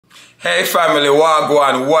Hey family,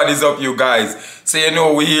 wagwan, what is up you guys? So you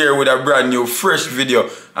know we're here with a brand new fresh video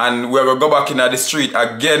and we're gonna go back in the street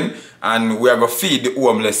again and we're gonna feed the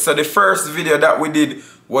homeless. So the first video that we did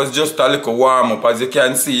was just a little warm up. As you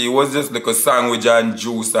can see, it was just like a sandwich and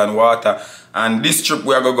juice and water. And this trip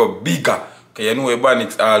we're gonna go bigger. Okay, you know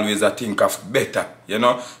Bonnicks always I think of better, you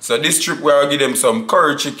know. So this trip we're gonna give them some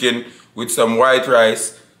curry chicken with some white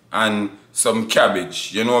rice and some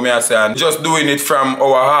cabbage, you know what I say, and just doing it from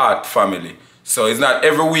our heart, family. So it's not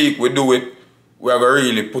every week we do it, we're gonna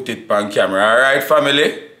really put it on camera, alright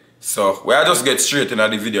family? So we'll just get straight into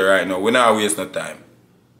the video right now, we're not waste no time.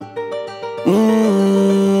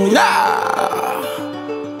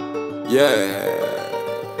 Yeah.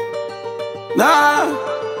 Nah.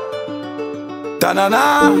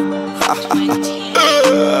 Ta-na-na.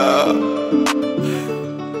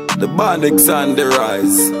 The Bonnicks on the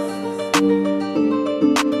rise.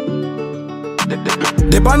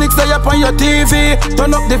 The Bonnicks stay up on your TV.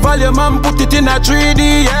 Turn up the volume and put it in a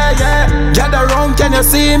 3D, yeah, yeah. Gather round, can you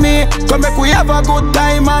see me? Come make we have a good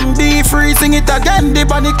time and be free. Sing it again, the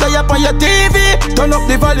Bonnicks stay up on your TV. Turn up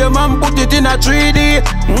the volume and put it in a 3D.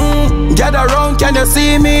 Gather round, can you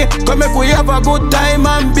see me? Come make we have a good time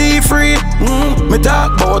and be free. Me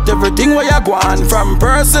talk about everything where you gone, from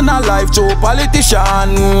personal life to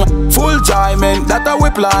politician. Full enjoyment, that's how we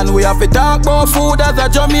plan. We have to talk about food as a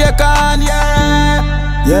Jamaican, yeah.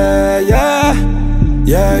 Yeah, yeah,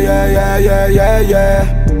 yeah, yeah, yeah, yeah, yeah,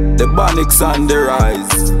 yeah. The Bonnicks on the rise.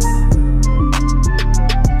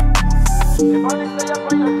 The Bonnicks stay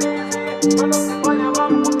up on your TV. Turn up the volume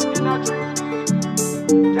and put it in a 3D.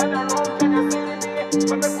 Get around, can you see me?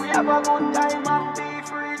 But if we have a good time and be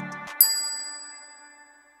free.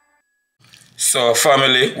 So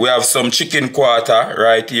family, we have some chicken quarter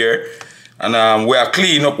right here. And we are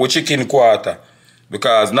clean up with chicken quarter.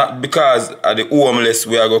 Not because of the homeless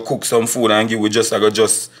we are gonna cook some food and give we just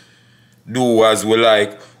do as we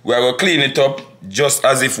like. We are gonna clean it up just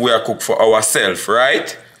as if we are cook for ourselves,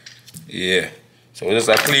 right? Yeah. So we just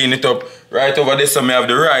clean it up. Right over there, so we have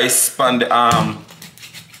the rice on the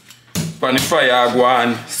fire. I go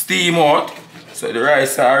and steam out. So the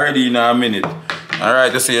rice are ready in a minute.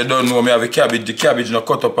 Alright, so you don't know me have a cabbage. The cabbage not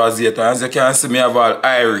cut up as yet. And as you can see, me have all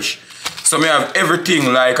Irish. So me have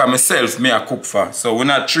everything like myself me I cook for. So we're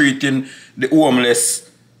not treating the homeless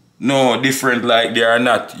no different like they are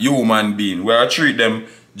not human beings. We are treat them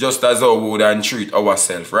just as how we would treat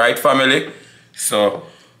ourselves, right family? So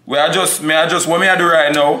what me I do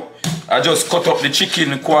right now, I just cut up the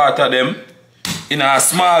chicken quarter them in a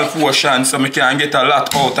small portion so me can get a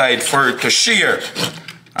lot out of it for it to share.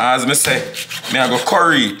 As me say, me I go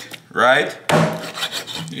curry it, right?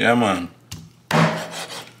 Yeah man.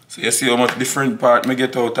 So you see how much different part me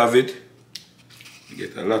get out of it? I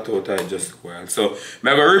get a lot out of it just a while. So I'm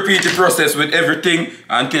going to repeat the process with everything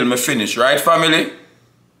until me finish, right family?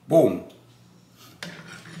 Boom.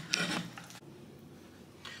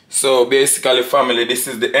 So basically family, this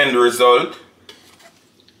is the end result.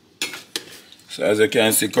 So as you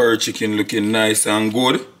can see, curry chicken looking nice and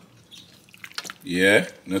good. Yeah,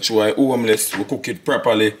 not sure why homeless, we cook it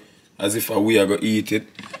properly as if we are going to eat it.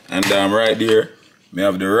 And right there, I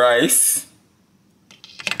have the rice.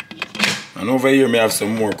 And over here, I have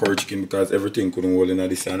some more curry chicken because everything couldn't hold in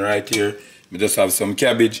this. And right here, I just have some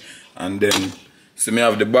cabbage. And then, so I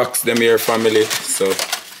have the box, them here, family. So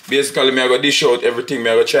basically, I go dish out everything.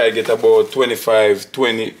 I go try to get about 25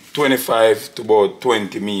 to about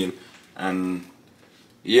 20 meal. And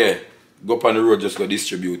yeah, go up on the road, just go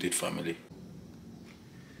distribute it, family.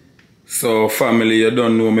 So family, you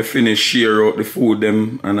don't know, me finish share out the food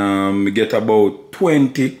them and me get about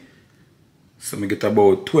 20. So me get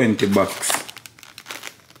about 20 bucks.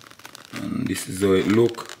 And this is how it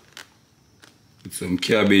look. With some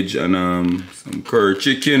cabbage and some curry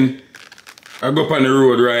chicken. I go up on the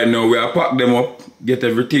road right now, we I pack them up, get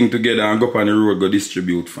everything together and go up on the road, go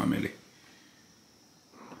distribute, family.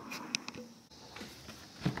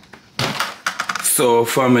 So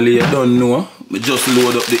family, you don't know, we just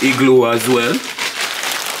load up the igloo as well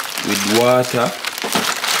with water.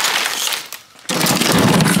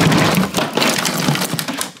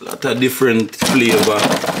 A lot of different flavor.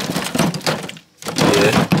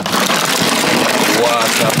 Yeah.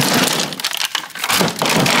 Water.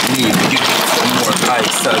 Need to give it some more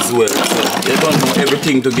ice as well. So you don't know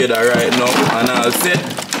everything together right now and I'll say.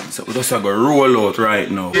 So we just have to roll out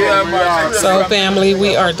right now. So family,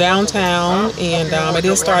 we are downtown and it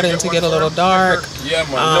is starting to get a little dark.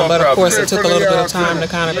 But of course it took a little bit of time to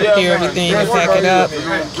kind of prepare everything and pack it up.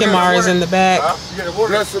 Kimar is in the back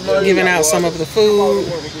giving out some of the food.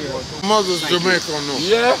 Mother's Jamaican, no?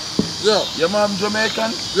 Yeah. Yeah. Your mom Jamaican?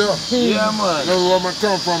 Yeah. Yeah, man. That's where I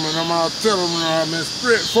come from, and I'm gonna tell them I'm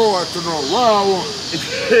straightforward to know what I want.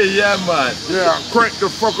 Yeah, man. Yeah, crank the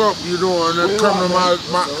fuck up, you know, and then come to my.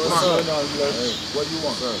 What you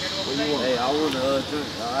want? What you want? Hey, I want a drink.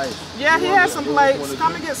 All right. Yeah, he has some plates.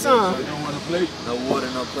 Come and get some. You don't want a plate? No water,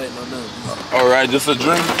 no plate, no nothing. All right, just a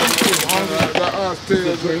drink.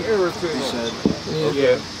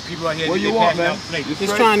 Yeah. People out here, What you want, man?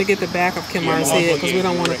 He's trying to get the back of Kimar's head because we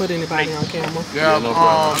don't want to put anybody on camera. Yeah, no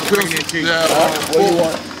problem. what What you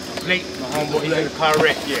want? plate. My homeboy, he had a car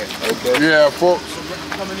wreck, yeah. Okay. Yeah, folks.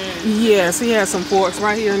 Coming in, Yes, he has some forks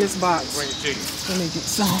right here in this box. bring it to you. Let me get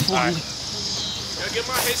some for you. Get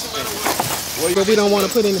my head somebody. But we don't want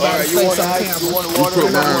to put anybody's face on camera. You want You water?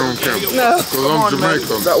 put mine on camera. No. Because I'm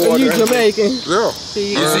Jamaican. You Jamaican. Yeah.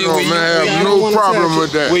 See, I see, don't we- have I don't no wanna problem touch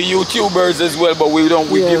with that. We YouTubers as well, but we don't.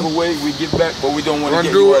 We Yeah. give away, we give back, but we don't want to I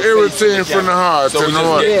get do your face everything in the from the camera. heart, So you we know just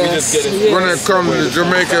what? get, we Yes, just get it. yes. When it comes to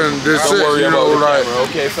Jamaican, they Don't say, worry you about know, the like, camera,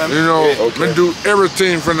 okay, fam? you know, Okay. we do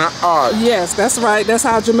everything from the heart. Yes, that's right. That's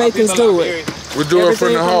how Jamaicans do it. We do it from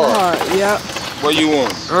Everything the heart. Yep. What you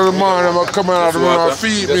want? Another morning, I'm coming out of my water.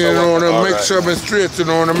 feed Just me, you a know, water. and All make right. sure I'm straight, you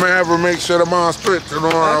know, and I'm have to make sure the man straight, you know.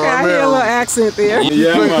 Okay, I hear a little accent there.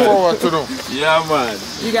 Yeah, man. Straightforward to them. Yeah, man.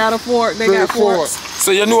 You got a fork. They got Straightforward. forks. So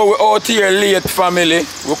you know we're out here late, family.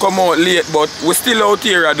 We come out late, but we still out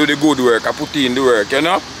here and do the good work. I put in the work, you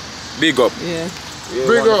know? Big up. Yeah.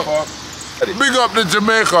 Big up. Big up to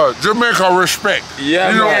Jamaica. Jamaica respect. Yeah,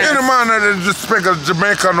 you know, man. any man that is respect of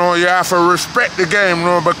Jamaica, know, you have to respect the game, you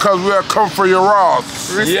know, because we'll come for your raws.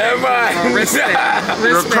 Yeah, man. Respect.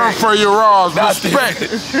 We'll come for your raws. That's Respect.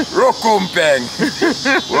 Rokumpeng.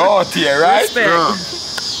 We're out here, right? Respect. Yeah.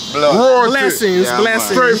 Blood. Royalty. Blessings, Yeah,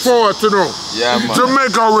 blessings. Straightforward to them. Yeah, man.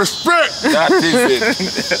 Jamaica respect. That is it.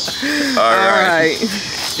 All All right.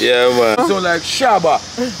 right. Yeah, man. So like Shabba.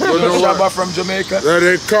 You know know what? Shabba from Jamaica? Yeah,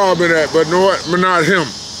 they call me that, but know what? I'm not him.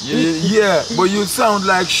 Yeah, but you sound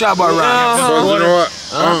like Shabba Uh-huh. Ranks. But you know what?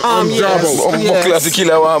 I'm yes. Jabbo. Yes. Classic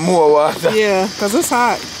killer want more water. Yeah, because it's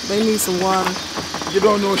hot. They need some water. You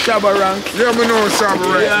don't know Shabba Ranks? Yeah, me know Shabba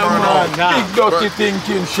Ranks, Yeah, man. Nah. Big dirty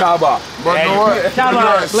thinking Shabba. But know what? Shabba, Me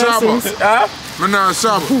like blessings. Shabba. Huh? Me not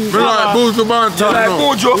Shabba. Me like Booster You Bantam. like no.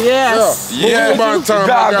 Mojo? Yes. Yeah. Booster Bantam.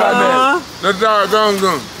 Gargamel. The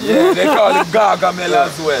Gargamel. Yeah, they call it Gargamel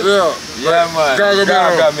as well. Yeah. Yeah, man.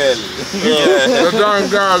 Gargamel. Gargamel. Yeah. The Don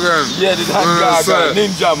Gargan. Yeah, the Gargamel.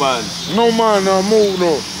 Ninja man. No man, no move,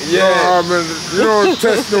 no. Yeah. I mean, you don't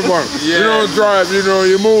test no one. Yeah. You don't drive, you know,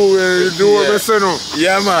 you move and you do what Yeah. they say, no.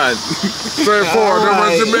 Yeah, man. Straightforward. All Them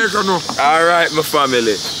right. in Jamaica, no. All right, my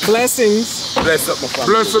family. Blessings. Bless up my family.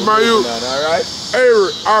 Bless up my youth. All right?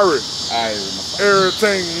 Ari, All right, my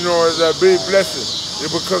everything, you know, is a big blessing. Yeah,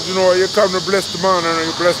 because, you know, you come to bless the man and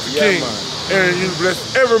you bless the Yeah, king. man. And you bless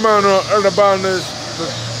every man on the bound the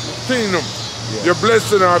kingdom. Your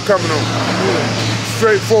blessing are coming on.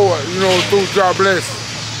 Straightforward, you know, through God bless.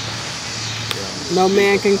 No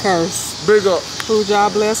man can curse. Big up, Who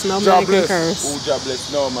job bless, no Jah man bless. can curse. Who job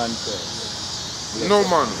bless no man curse. no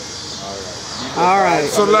man. All right.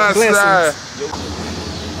 So last Blessings. night,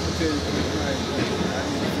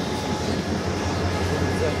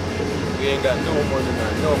 We ain't got no money,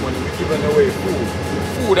 man. No money. We giving away food.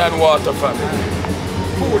 Food and water, family.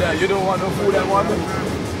 Food and you don't want no food and water?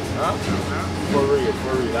 Huh? For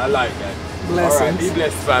real. I like that. Blessings. All right, be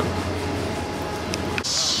blessed, fam.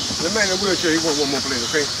 The man in the wheelchair, he want one more plate,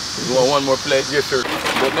 okay? You want one more plate? Yes, sir.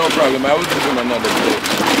 But no problem. I will give him another plate.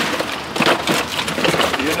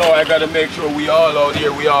 You know, I gotta make sure we all out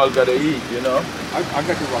here, we all gotta eat, you know? I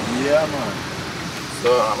got you, Rob. Yeah, man.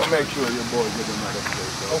 So I'm gonna make sure your boy get another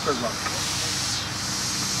plate. Okay, Rob.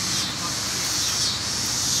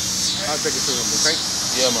 I'll take it to him, okay?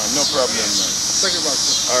 Yeah, man. No problem, man. Thank you, Rob.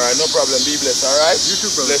 All right, no problem. Be blessed, all right? You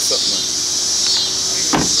too, brother. Bless up, man.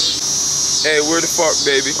 Hey, where the fork,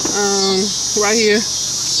 baby? Right here.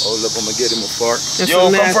 Hold up, I'm gonna get him a fork. That's Yo,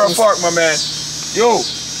 some come for a napkins. fork, my man. Yo,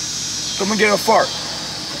 come and get a fork.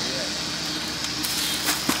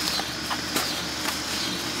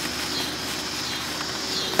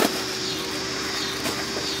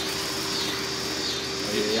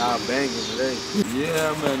 Y'all banging today.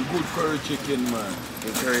 Yeah, man. Good curry chicken, man.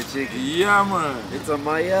 Good curry chicken. Yeah, man. It's a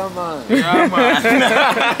Maya, man. Yeah, man.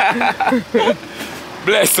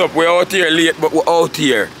 Bless up. We're out here late, but we're out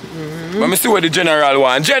here. Let me see what the general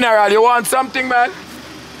want. General, you want something, man?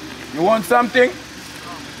 You want something?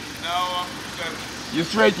 No, You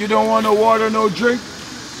straight? You don't want no water, no drink?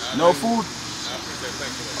 No food?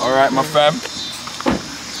 All right, my fam.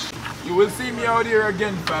 You will see me out here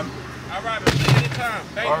again, fam. all right, anytime.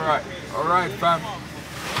 All right, fam. All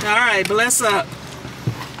right, bless up.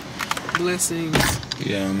 Blessings.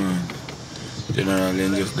 Yeah, man.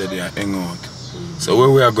 Generally, just there hang out. So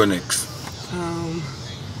where we are going next?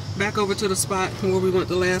 Back over to the spot where we went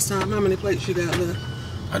the last time. How many plates you got left?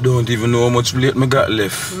 I don't even know how much plate I got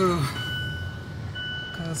left.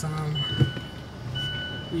 Cause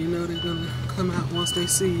you know they're gonna come out once they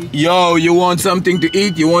see you. Yo, you want something to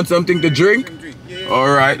eat? You want something to drink?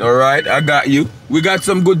 Alright, I got you. We got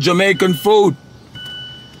some good Jamaican food.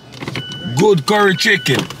 Good curry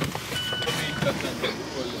chicken.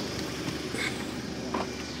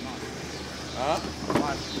 Huh?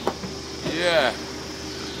 Yeah.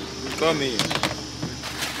 Come here.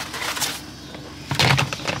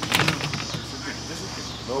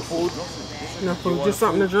 No food? No food, just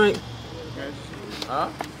something to drink. Huh?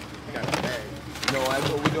 No, I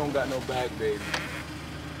thought we don't got no bag, baby.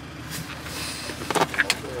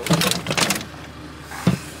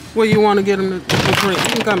 Well, you want to get them to drink? You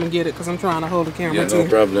can come and get it because I'm trying to hold the camera too. No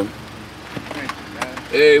problem.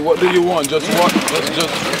 Hey, what do you want? Just what?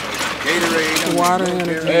 Just Gatorade. Water and a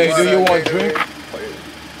drink. Hey, do you want drink?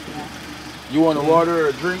 You want a water or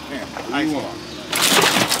a drink? Yeah. What do you want?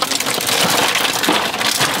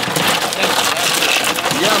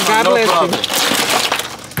 Yeah, man, God no bless problem. you.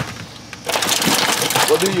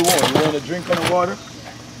 What do you want? You want a drink and a water?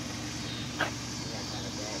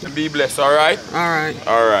 And be blessed, alright? Alright.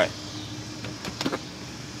 Alright.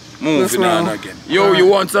 Moving on roll. again. Yo, you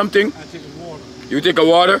want something? I take a water. You take a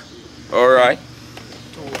water? Alright.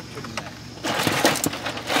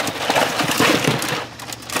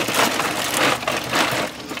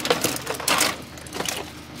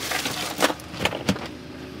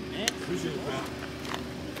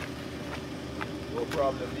 No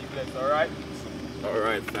problem, be blessed, alright?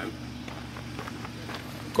 Alright, fam.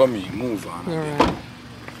 Come here, move on. Alright.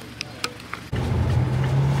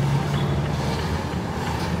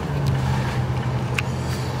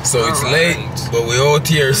 So it's late, but we out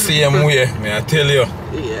here same way, may I tell you.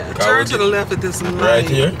 Yeah, turn to the left at this light. Right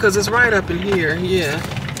here? Because it's right up in here, yeah.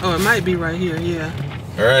 Oh, it might be right here, yeah.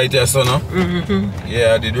 Right there, son, no? Mm-hmm.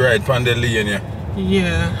 Yeah, I did right on the lane, yeah.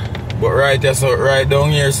 Yeah. But right there, so right down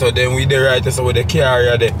here, so then we did right there, so with the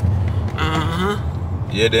carrier there. Uh-huh.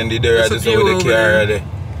 Yeah, then they did right there, so with the carrier there.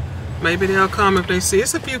 Maybe they'll come if they see.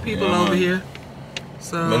 It's a few people over here.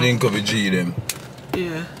 So. I link up with G them.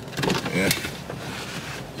 Yeah. Yeah.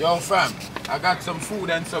 Yo, fam, I got some food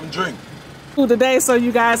and some drink. Food today, so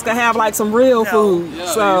you guys can have like some real food. Yeah,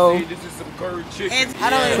 so. you see, this is some curry chicken. I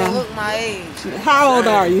don't even look my age. How old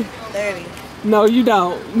are you? 30. No, you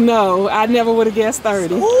don't. No, I never would have guessed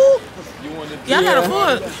 30. Y'all Yeah. got a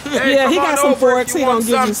fork. Hey, Yeah, he come got on some over forks. if He you gonna want give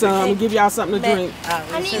you something. some and give y'all something to drink.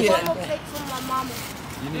 I need one more plate from my mama.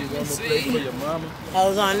 You need one more plate for your mama? I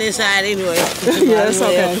was on this side anyway. Yeah, it's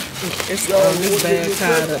okay. It's this bag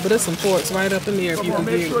tied up, but there's some forks right up in there if you can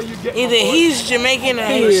get it. Either he's Jamaican or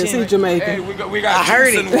He is. He's Haitian. Jamaican. Hey, we got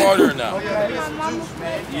juice and water now.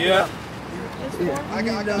 Yeah.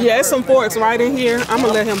 Yeah, it's some forks right in here. I'm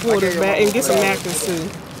gonna let him pull this back and get some napkins too.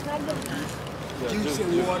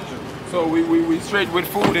 So we straight with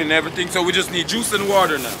food and everything, so we just need juice and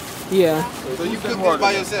water now. Yeah. So you Cook this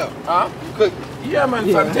by yourself. Huh? You cook. Yeah, man,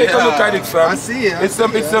 Yeah. fam. Take a look at it, fam. I see it. It's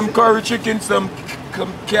some curry chicken, some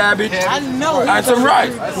cabbage, I know. and some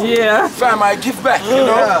rice. Yeah. Fam, I give back, you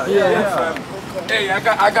know? Yeah. Fam. Hey,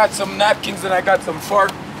 I got some napkins and I got some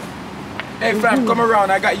fork. Hey, fam, come around.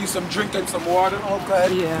 I got you some drink and some water.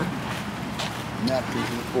 Okay. Yeah. Napkins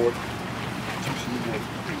and fork.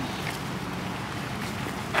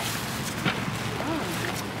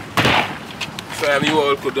 Fam, you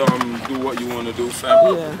all could do what you want to do,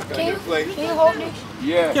 fam. Yeah. Can you hold this?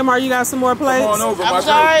 Yeah. Kimar, you got some more plates? Come on over, I'm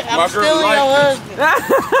sorry, I'm stealing your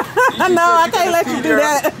husband. No, I can't let you do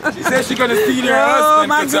that. She said she's gonna steal your Oh husband,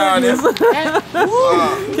 my Katania.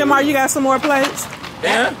 goodness. Kimar, you got some more plates?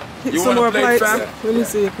 Yeah? You Some want more a plate, plates? fam? Let me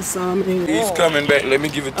see if it's some in here. He's coming back. Let me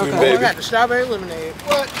give it to him, Okay. I baby. got the strawberry lemonade.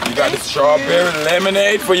 You got the strawberry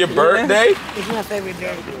lemonade for your birthday? It's my favorite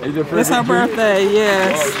drink. It's her birthday, Oh,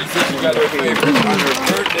 yes. she said she got her favorite on her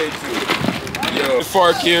birthday too. Yo, the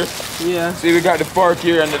fork here. Yeah. See, we got the fork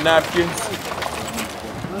here and the napkins.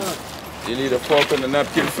 You need a fork and a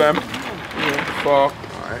napkin, fam? Yeah. Fork.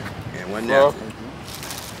 Alright. And one Fork.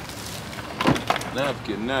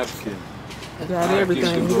 napkin. Napkin. I got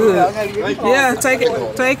everything good. Yeah, take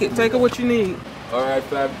it. Take it. Take it what you need. Alright,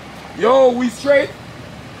 fam. Yo, we straight?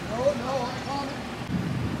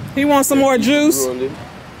 He wants some more juice? Rolling.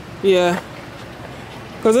 Yeah.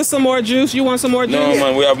 Cause there's some more juice. You want some more juice? No,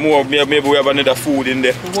 man, we have more. Maybe we have another food in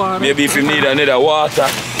there. Water. Maybe if you need another water,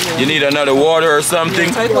 you need another water or something,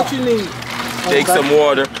 Yeah, take what you need. take some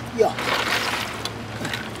water.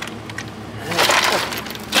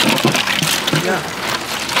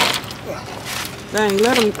 Dang,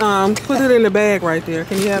 let him put it in the bag right there.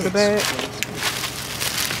 Can you have the bag?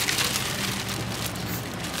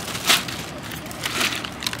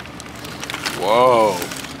 Whoa.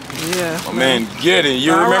 Yeah. My man, get it.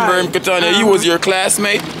 You All remember right. him, Katanya? He was your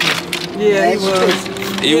classmate? Yeah, he was.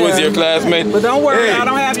 He was your classmate? But don't worry, Hey, I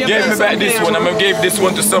don't have your give me face back on this camera. one. I'm going to give this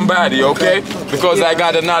one to somebody, okay? Because I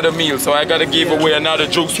got another meal, so I got to give away another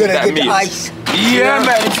juice with that meal. Ice? Yeah,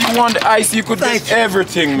 man. If you want the ice, you could get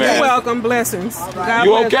everything, man. You're welcome. Blessings. God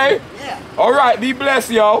You bless okay? Yeah. All right, be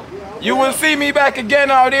blessed, yo. You will see me back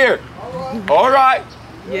again out here. All right.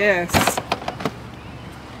 Yes.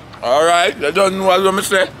 All right. I don't know what I'm going to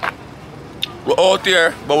say. We're out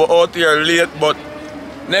here, but we're out here late, but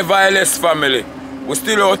nevertheless, family. We're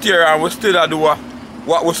still out here and we still do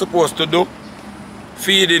what we're supposed to do.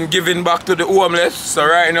 Feeding, giving back to the homeless. So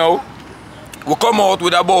right now, we come out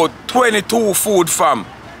with about 22 food fam.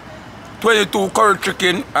 22 curry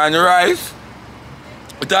chicken and rice.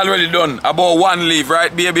 It's already done. About one leave,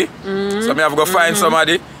 right, baby? So I have to go find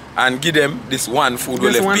somebody and give them this one food.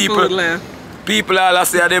 This one food left. People all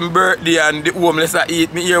say them birthday and the homeless are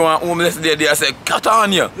eat. Me hear one homeless day, they say, cut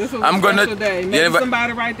on you. This was I'm a gonna special day. Maybe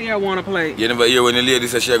somebody right there want a plate. You never hear when the lady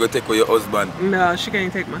says she go take with your husband. No, she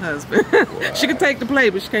can't take my husband. She can take the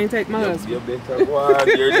plate, but she can't take my husband. You better go on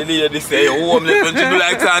there. The lady say homeless when she do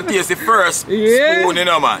like to taste the first spoon, you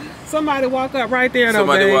know, man. Somebody walk up right there, though,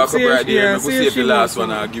 Somebody babe. walk up right there. Yeah, We see if the last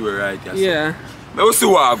one I'll give her right. Yes. Yeah. We'll see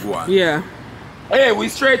what I go on. Yeah. Hey, we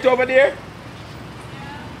straight over there?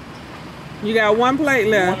 You got one plate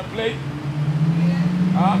You left. want a plate?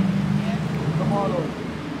 Huh? Come on over.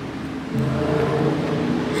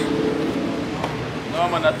 No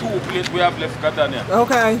man, 2 plates we have left, Katanya.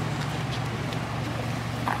 Okay.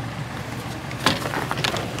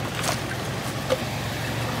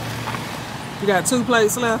 You got 2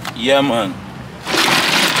 plates left? Yeah, man. Now,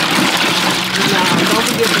 don't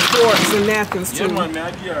forget the forks and napkins too. Yeah, man,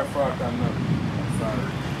 I give her a fork and I'm sorry.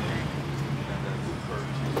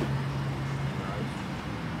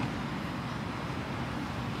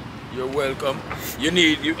 You're welcome. You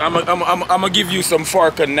need, I'm gonna give you some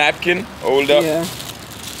fork and napkin. Hold up. Yeah.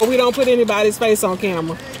 But we don't put anybody's face on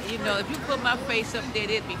camera. You know, if you put my face up there,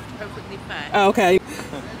 it'd be perfectly fine. Okay.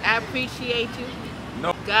 I appreciate you.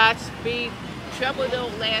 No. Godspeed. Trouble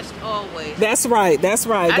don't last always. That's right. That's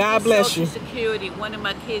right. God bless you. Social Security. One of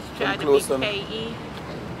my kids tried to be closer. payee.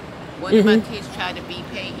 One of my kids tried to be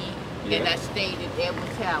payee, and I stayed in Edward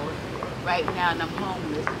Tower. Right now, and I'm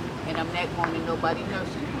homeless, and I'm not going to nobody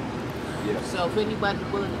nursing home. Yeah. So if anybody's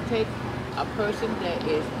willing to take a person that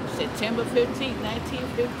is September 15,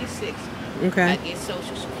 1956, Okay. I get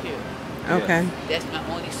Social Security. Okay. That's my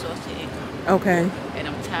only source of income. Okay. And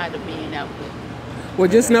I'm tired of being out there. Well,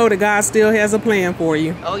 just know that God still has a plan for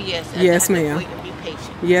you. Oh, yes. Yes, I have ma'am. to wait and be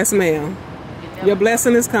patient. Yes, ma'am. You never Your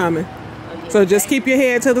blessing is coming. know. Oh, yes. So just keep your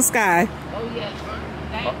head to the sky. Oh, yes.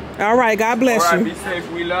 Thank you. All right. God bless All right, you. be safe.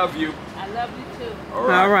 We love you. I love you, too. All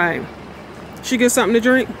right. All right. She get something to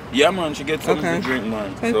drink? Yeah, man, she gets something Okay. to drink,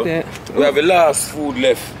 man. Take so that. we have the last food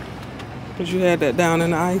left. Because you had that down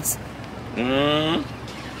in the ice.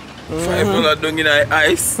 $5 down in the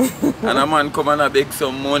ice. And a man come and beg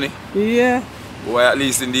some money. Yeah. Boy, at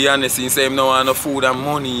least in the honest, he say him no want no food and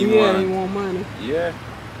money. He Yeah, want. you want money. Yeah.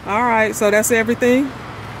 All right. So that's everything?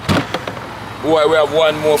 Boy, we have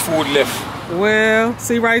one more food left. Well,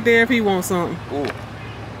 see right there if he wants something. Oh.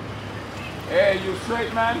 Hey, you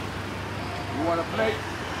straight, man? You want a plate?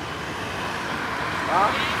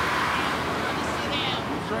 Huh?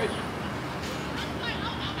 You straight?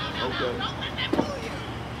 Okay.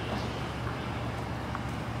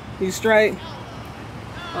 You straight?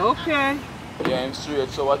 Okay. Yeah, I'm straight.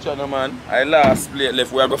 So watch out, man. I last plate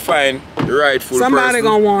left. We are going to find the rightful Somebody person.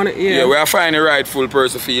 gonna want it, yeah. Yeah, we are find the rightful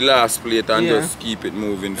person for the last plate and Yeah. just keep it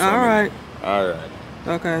moving for All me. right. All right.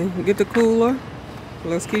 Okay. Get the cooler.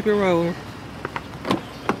 Let's keep it rolling.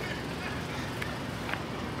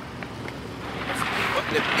 Put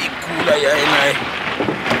the big cooler here in there.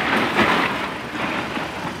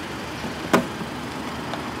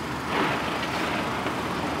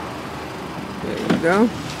 There you go.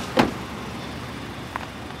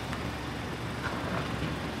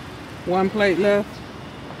 One plate left.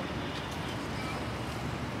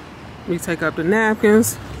 We take up the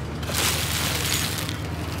napkins.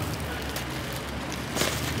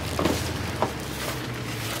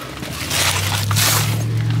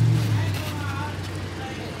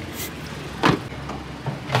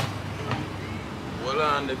 Hold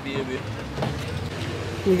on, the baby.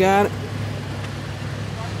 You got it?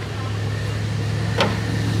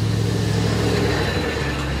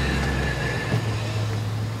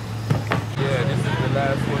 Yeah, this is the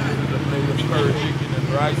last one. This is the family with curry chicken and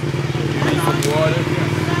rice. You need some water?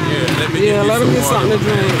 Yeah, let me let him get something to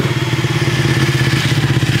drink.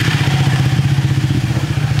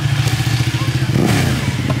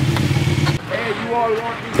 Hey, you all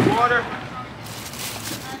want this water?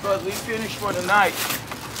 Because we finished for the night.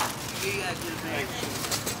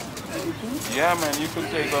 Yeah, man, you can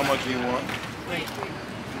take how much you want.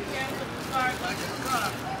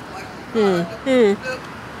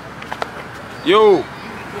 Yo,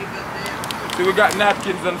 so we got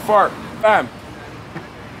napkins and fork. Bam.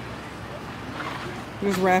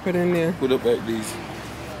 Just wrap it in there. Put up like these.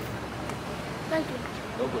 Thank you.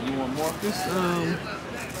 Oh, but you want more? Just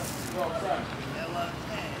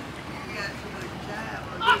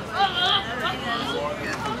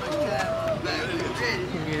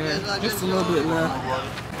yeah, just a little bit left.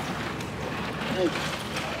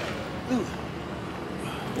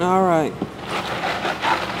 All right.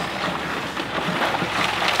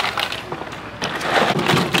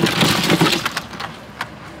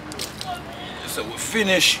 So we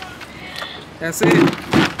finish. That's it.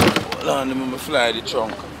 Hold on, let me fly the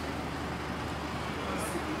trunk.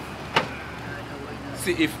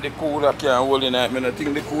 See if the cooler can hold the night. I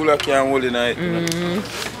think the cooler can hold the night.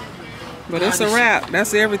 But it's a wrap.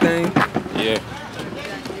 That's everything. Yeah.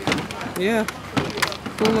 Yeah.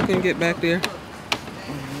 Cooler can get back there.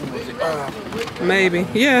 Maybe.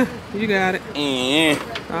 Yeah, you got it.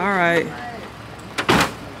 All right.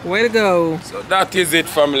 Way to go. So that is it,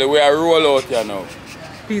 family. We are roll out here now.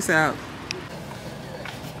 Peace out.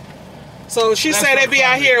 So she said they'd be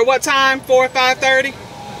out here at what time? 4 or 5:30?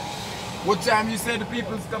 What time you said the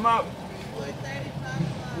people's come out?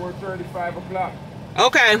 4:30, 5 o'clock.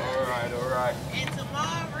 Okay. Alright, alright. And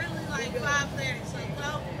tomorrow, really like 5:30, so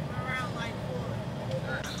go around like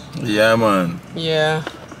 4. Yeah, man. Yeah.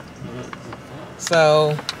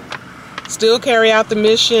 So, still carry out the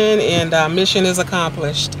mission, and mission is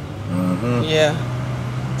accomplished. Yeah.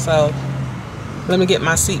 So, let me get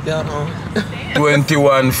my seatbelt on.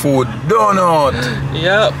 21 food donut.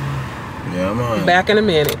 Yep. Yeah, man. Back in a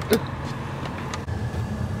minute.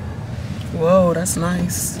 Whoa, that's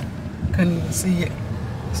nice. Couldn't even see it.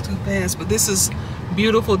 It's too fast. But this is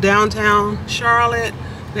beautiful downtown Charlotte.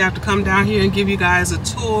 We have to come down here and give you guys a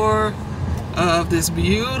tour of this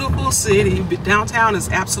beautiful city. Downtown is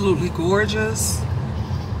absolutely gorgeous.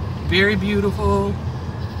 Very beautiful.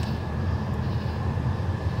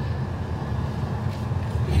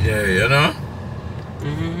 Yeah, you know?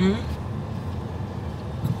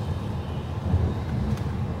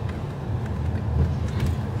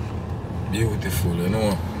 Beautiful, you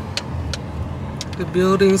know? The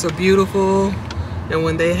buildings are beautiful, and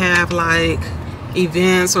when they have like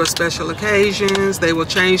events or special occasions, they will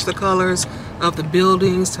change the colors of the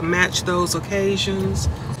buildings to match those occasions.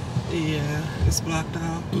 Yeah, it's blocked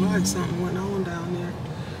out. Like something went on down there.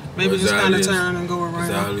 Maybe just kind of turn and go around.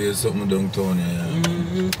 There's always something downtown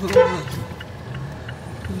here. Pull up.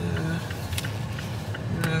 Yeah.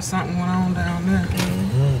 Yeah, something went on down there.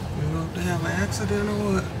 You know if they have an accident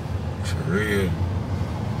or what. For real.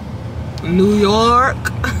 New York.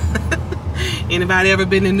 Anybody ever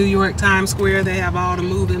been to New York Times Square? They have all the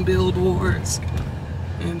moving billboards.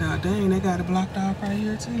 And dang, they got it blocked off right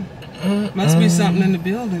here too. Must be something in the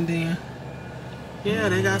building then. Yeah,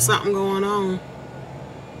 they got something going on.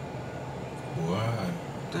 Why?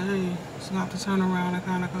 Dang, it's got to turn around and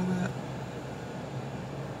kind of go back.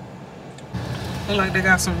 Look like they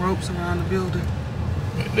got some ropes around the building.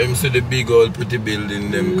 Them see the big old pretty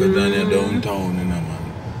building them because down here downtown, you know, man.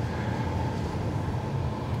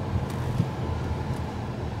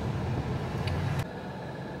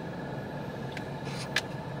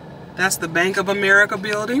 That's the Bank of America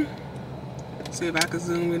building. See if I can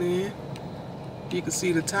zoom it in. You can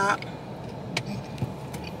see the top.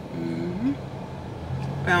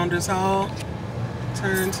 Founders Hall.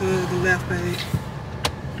 Turn to the left page.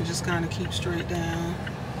 And just kind of keep straight down.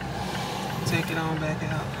 Take it on back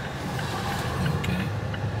out. Okay.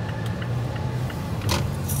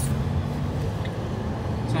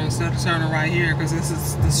 So instead of turning right here, because this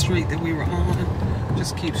is the street that we were on,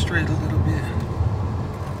 just keep straight a little bit.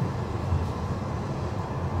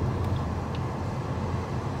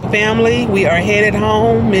 Family, we are headed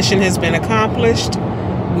home. Mission has been accomplished.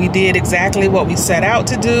 We did exactly what we set out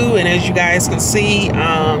to do, and as you guys can see, you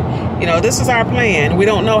know, this is our plan. We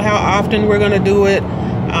don't know how often we're going to do it,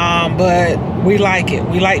 but we like it.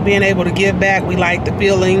 We like being able to give back. We like the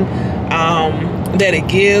feeling that it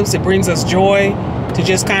gives. It brings us joy to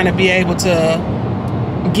just kind of be able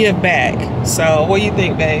to give back. So, what do you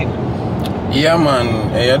think, babe? Yeah,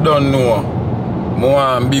 man. You don't know.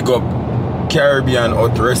 More big up Caribbean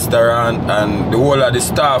Hut restaurant, and the whole of the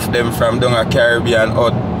staff them from down a Caribbean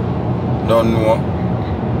Hut don't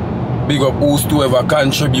know. Big up whosoever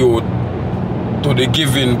contribute to the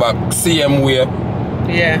giving back same way.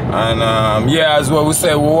 Yeah. And yeah, as well we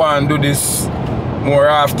say we want to do this more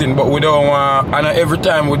often, but we don't want, and every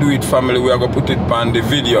time we do it, family, we are going to put it on the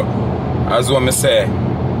video. As what me say,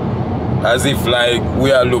 as if like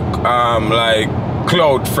we are look like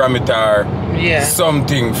cloud from it or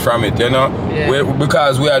something from it, you know.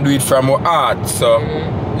 Because we are doing it from our heart. So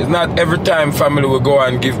it's not every time, family, we go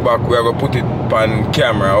and give back, we are going to put it on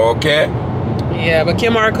camera, okay? Yeah, but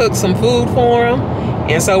Kimar cooked some food for him,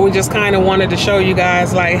 and so we just kind of wanted to show you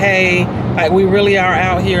guys, like, hey, like we really are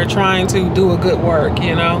out here trying to do a good work,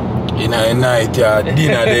 you know. In a night, yeah,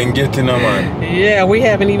 dinner then getting a man. Yeah, we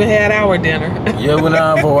haven't even had our dinner. Yeah, we don't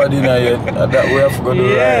have our dinner yet. That we have to go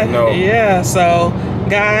do right now. Yeah, so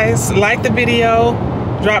guys, like the video,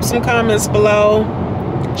 drop some comments below,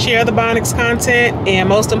 share the Bonnicks content, and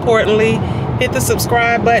most importantly, hit the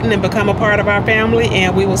subscribe button and become a part of our family,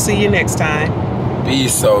 and we will see you next time.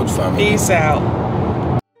 Peace out, family. Peace out.